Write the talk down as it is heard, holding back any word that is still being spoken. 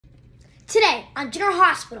Today on General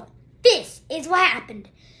Hospital, this is what happened.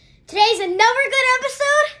 Today's another good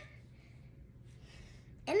episode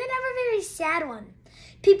and another very sad one.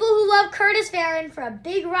 People who love Curtis Varen for a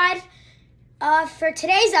big ride. For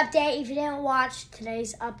today's update, if you didn't watch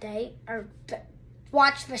today's update or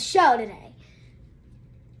watch the show today,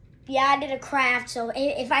 yeah, I did a craft, so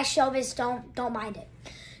if I show this, don't mind it.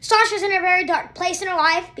 Sasha's in a very dark place in her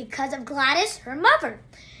life because of Gladys, her mother.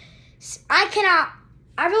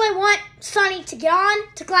 I really want Sunny to get on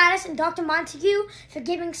to Gladys and Dr. Montague for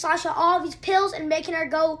giving Sasha all these pills and making her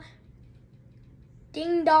go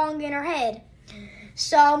ding-dong in her head.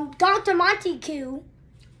 So Dr. Montague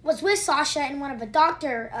was with Sasha in one of the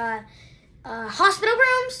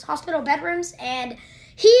hospital bedrooms, and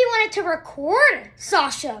he wanted to record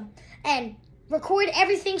Sasha and record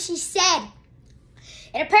everything she said.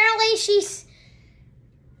 And apparently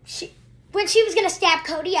when she was going to stab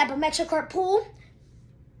Cody at the MetroCorp pool,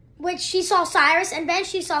 which she saw Cyrus, and then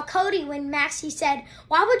she saw Cody when Maxie said,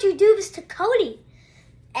 "Why would you do this to Cody?"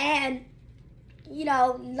 And,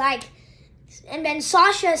 and then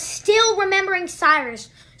Sasha still remembering Cyrus,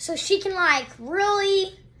 so she can,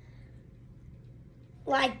 really,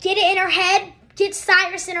 get it in her head, get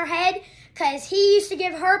Cyrus in her head, because he used to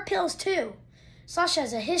give her pills, too. Sasha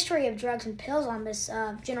has a history of drugs and pills on this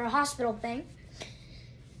General Hospital thing.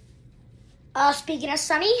 Speaking of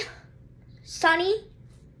Sunny,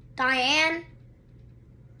 Diane,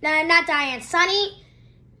 no, not Diane, Sunny,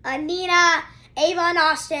 Nina, Ava, and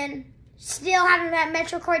Austin still having that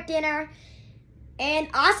MetroCorp dinner. And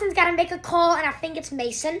Austin's got to make a call, and I think it's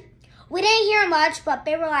Mason. We didn't hear much, but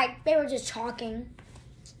they were just talking.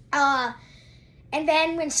 And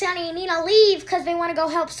then when Sunny and Nina leave because they want to go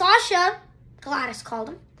help Sasha, Gladys called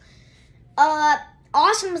him.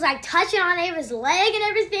 Austin was touching on Ava's leg and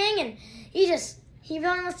everything, and he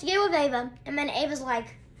really wants to get with Ava. And then Ava's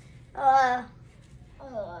like, well,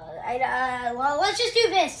 let's just do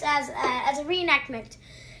this as a reenactment.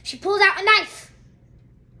 She pulls out a knife.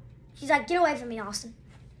 She's like, "Get away from me, Austin."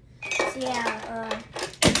 So yeah,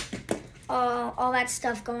 all that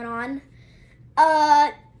stuff going on.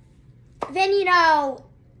 Then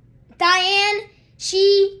Diane,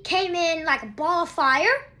 she came in like a ball of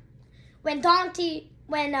fire when Dr.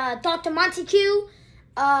 Montague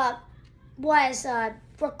was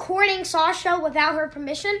recording Sasha without her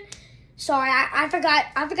permission. Sorry, I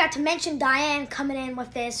forgot to mention Diane coming in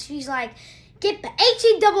with this. She's like, "Get the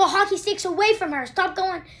HE double hockey sticks away from her. Stop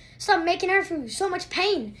making her through so much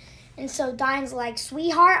pain." And so Diane's like,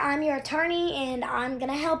 "Sweetheart, I'm your attorney and I'm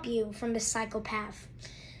gonna help you from this psychopath."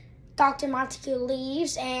 Dr. Montague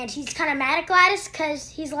leaves and he's kind of mad at Gladys because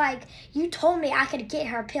he's like, "You told me I could get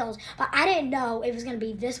her pills, but I didn't know it was gonna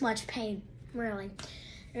be this much pain, really."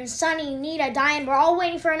 And Sunny, Nita, Diane, we're all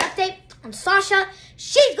waiting for an update on Sasha.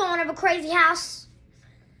 She's going to the crazy house.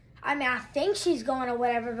 I think she's going to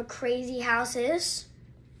whatever the crazy house is.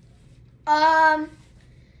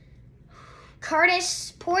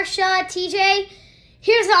 Curtis, Portia, TJ.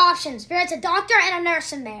 Here's the options. There's a doctor and a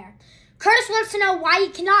nurse in there. Curtis wants to know why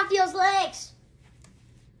he cannot feel his legs.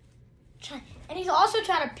 And he's also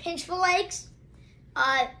trying to pinch the legs.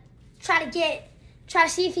 Try to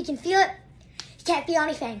see if he can feel it. He can't feel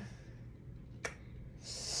anything.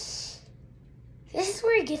 This is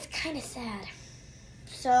where it gets kind of sad.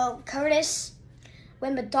 So Curtis,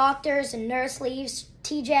 when the doctors and nurse leaves,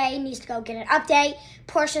 TJ needs to go get an update.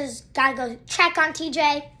 Portia's got to go check on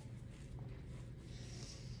TJ.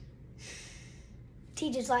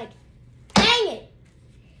 TJ's like, "Dang it."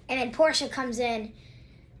 And then Portia comes in.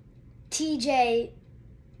 TJ,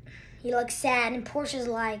 he looks sad, and Portia's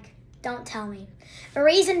like, "Don't tell me." The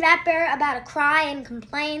reason that they're about to cry and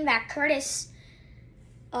complain that Curtis,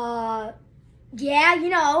 something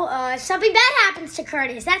bad happens to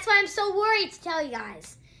Curtis. That's why I'm so worried to tell you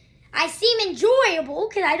guys. I seem enjoyable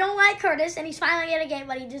because I don't like Curtis, and he's finally going to get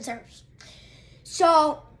what he deserves.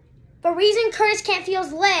 So, the reason Curtis can't feel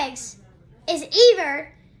his legs is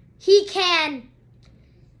either he can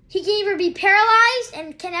either be paralyzed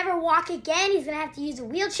and can never walk again. He's going to have to use a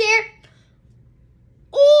wheelchair.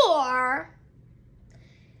 Or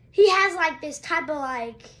he has this type of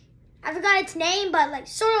I forgot its name, but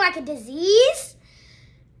sort of like a disease.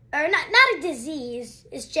 Or not a disease.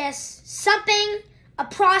 It's just something, a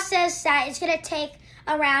process that is going to take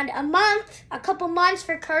around a couple months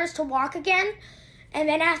for Curtis to walk again. And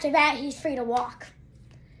then after that, he's free to walk.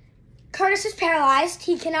 Curtis is paralyzed.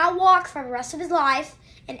 He cannot walk for the rest of his life,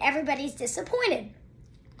 and everybody's disappointed.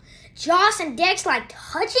 Joss and Dex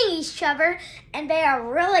touching each other, and they are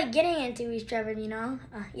really getting into each other, you know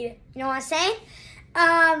what I'm saying?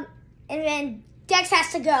 And then Dex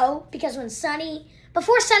has to go because when Sunny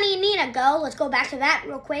before Sonny and Nina go, let's go back to that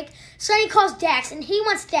real quick. Sonny calls Dex, and he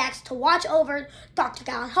wants Dex to watch over Dr.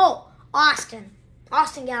 Gallen-Holt, Austin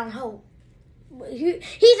Gallen-Holt.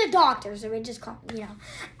 He's a doctor, so we just call him,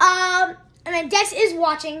 And then Dex is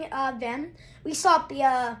watching them. We saw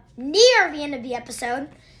near the end of the episode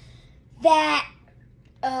that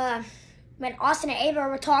when Austin and Ava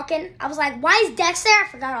were talking, I was like, why is Dex there? I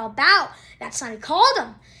forgot all about that. Sonny called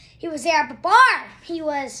him. He was there at the bar. He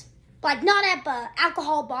was, like, not at the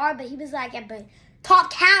alcohol bar, but he was, like, at the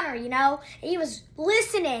top counter, And he was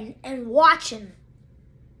listening and watching.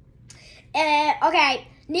 Okay,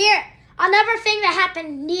 another thing that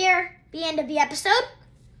happened near the end of the episode,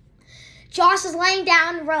 Joss is laying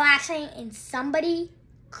down, relaxing, and somebody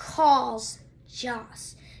calls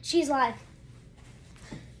Joss. She's like,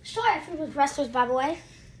 sorry, I think it was wrestlers, by the way.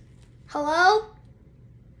 Hello?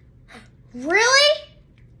 Really?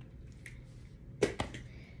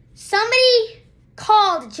 Somebody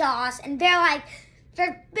called Joss, and they're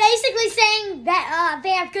basically saying that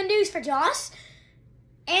they have good news for Joss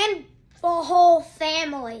and the whole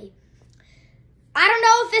family. I don't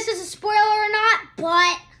know if this is a spoiler or not,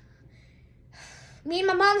 but me and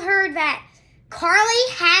my mom heard that Carly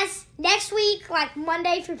has next week, like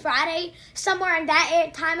Monday through Friday, somewhere in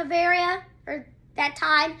that time of area, or that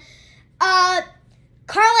time,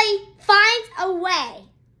 Carly finds a way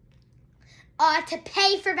to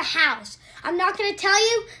pay for the house. I'm not going to tell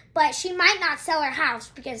you, but she might not sell her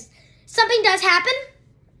house because something does happen,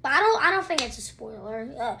 but I don't think it's a spoiler.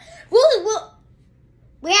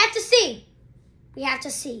 We have to see. We have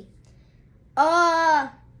to see. Yeah,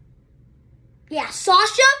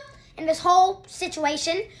 Sasha in this whole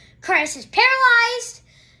situation. Curtis is paralyzed.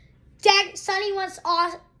 Sonny wants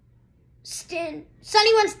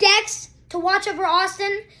Dex to watch over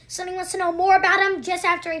Austin. Sonny wants to know more about him just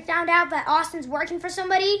after he found out that Austin's working for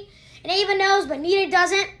somebody. And Ava knows, but Nita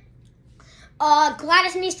doesn't.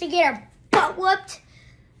 Gladys needs to get her butt whooped.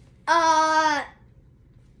 All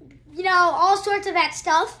sorts of that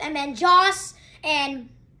stuff. And then Joss and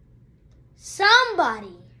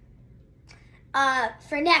somebody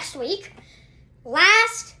for next week.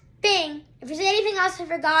 Last thing, if there's anything else I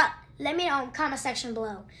forgot, let me know in the comment section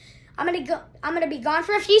below. I'm gonna be gone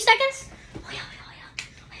for a few seconds.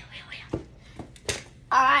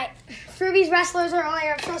 Alright, threw these wrestlers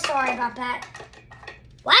earlier. I'm so sorry about that.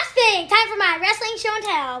 Last thing, time for my wrestling show and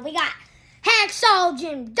tell. We got Hacksaw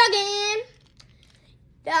Jim Duggan.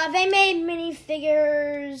 They made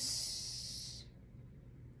minifigures.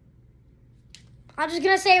 I'm just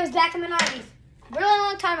gonna say it was back in the 90s. Really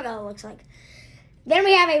long time ago, it looks like. Then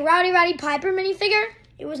we have a Roddy Piper minifigure.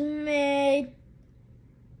 It was made...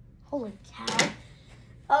 Holy cow.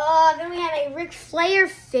 Then we have a Ric Flair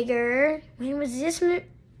figure. When was this?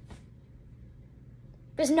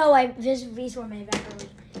 There's no way these were made that early.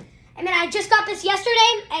 And then I just got this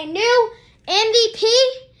yesterday. A new MVP.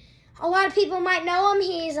 A lot of people might know him.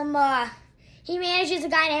 He manages a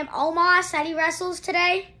guy named Omos that he wrestles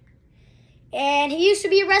today. And he used to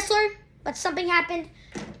be a wrestler, but something happened.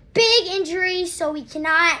 Big injury, so he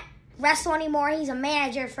cannot wrestle anymore. He's a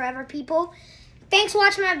manager for other people. Thanks for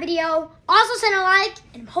watching my video. Also send a like,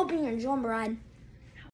 and I'm hoping you enjoy my ride.